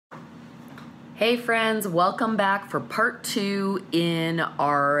Hey friends, welcome back for part 2 in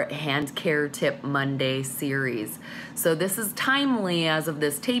our Hand Care Tip Monday series. So this is timely as of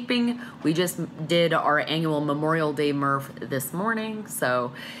this taping. We just did our annual Memorial Day Murph this morning.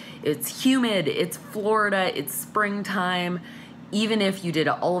 So it's humid, it's Florida, it's springtime. Even if you did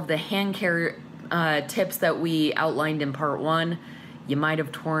all of the hand care tips that we outlined in part 1, you might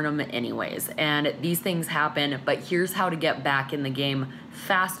have torn them anyways. And these things happen, but here's how to get back in the game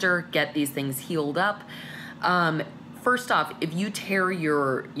faster, get these things healed up. First off, if you tear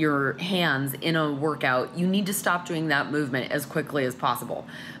your hands in a workout, you need to stop doing that movement as quickly as possible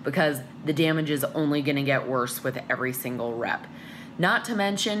because the damage is only gonna get worse with every single rep. Not to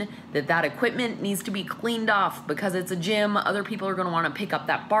mention that equipment needs to be cleaned off because it's a gym. Other people are gonna wanna pick up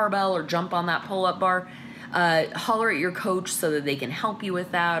that barbell or jump on that pull-up bar. Holler at your coach so that they can help you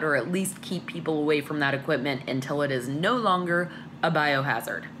with that, or at least keep people away from that equipment until it is no longer a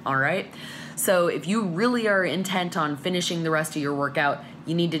biohazard, all right? So if you really are intent on finishing the rest of your workout,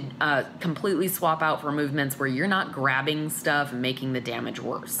 you need to completely swap out for movements where you're not grabbing stuff and making the damage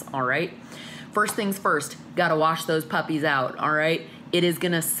worse, all right? First things first, gotta wash those puppies out, all right? It is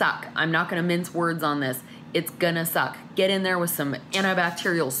gonna suck. I'm not gonna mince words on this. It's gonna suck. Get in there with some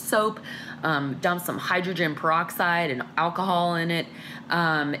antibacterial soap, dump some hydrogen peroxide and alcohol in it.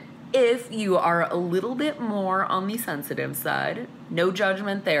 If you are a little bit more on the sensitive side, no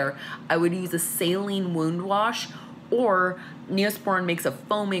judgment there, I would use a saline wound wash, or Neosporin makes a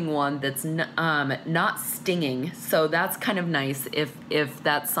foaming one that's not stinging. So that's kind of nice if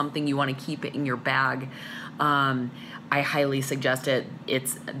that's something you want to keep in your bag. I highly suggest it.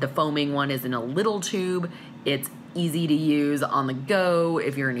 The foaming one is in a little tube. It's easy to use on the go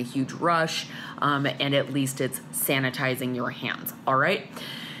if you're in a huge rush, and at least it's sanitizing your hands, all right?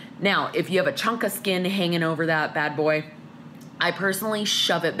 Now, if you have a chunk of skin hanging over that bad boy, I personally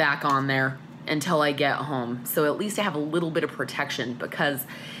shove it back on there until I get home. So at least I have a little bit of protection because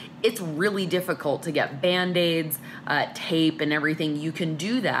it's really difficult to get Band-Aids, tape and everything. You can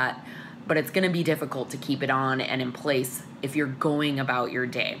do that, but it's gonna be difficult to keep it on and in place if you're going about your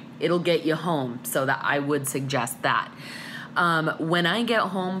day. It'll get you home, so that I would suggest that. When I get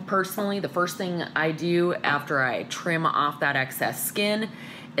home, personally, the first thing I do after I trim off that excess skin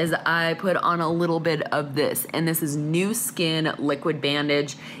is I put on a little bit of this, and this is New Skin liquid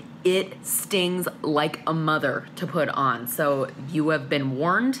bandage. It stings like a mother to put on, so you have been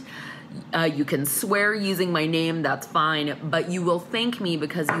warned. You can swear using my name, that's fine, but you will thank me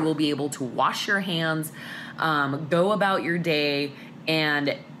because you will be able to wash your hands, go about your day,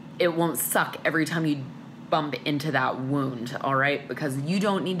 and it won't suck every time you bump into that wound, all right? Because you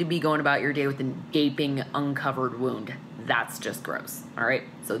don't need to be going about your day with a gaping, uncovered wound. That's just gross, all right?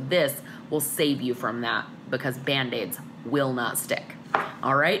 So this will save you from that because Band-Aids will not stick,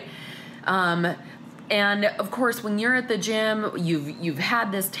 all right? And of course, when you're at the gym, you've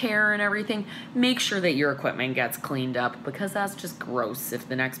had this tear and everything, make sure that your equipment gets cleaned up because that's just gross if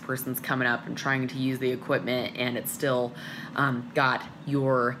the next person's coming up and trying to use the equipment and it's still got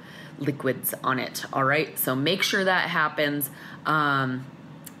your liquids on it, all right? So make sure that happens.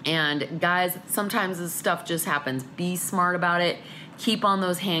 And guys, sometimes this stuff just happens. Be smart about it. Keep on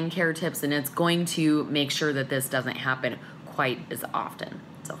those hand care tips, and it's going to make sure that this doesn't happen quite as often.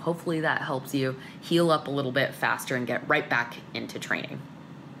 So hopefully that helps you heal up a little bit faster and get right back into training.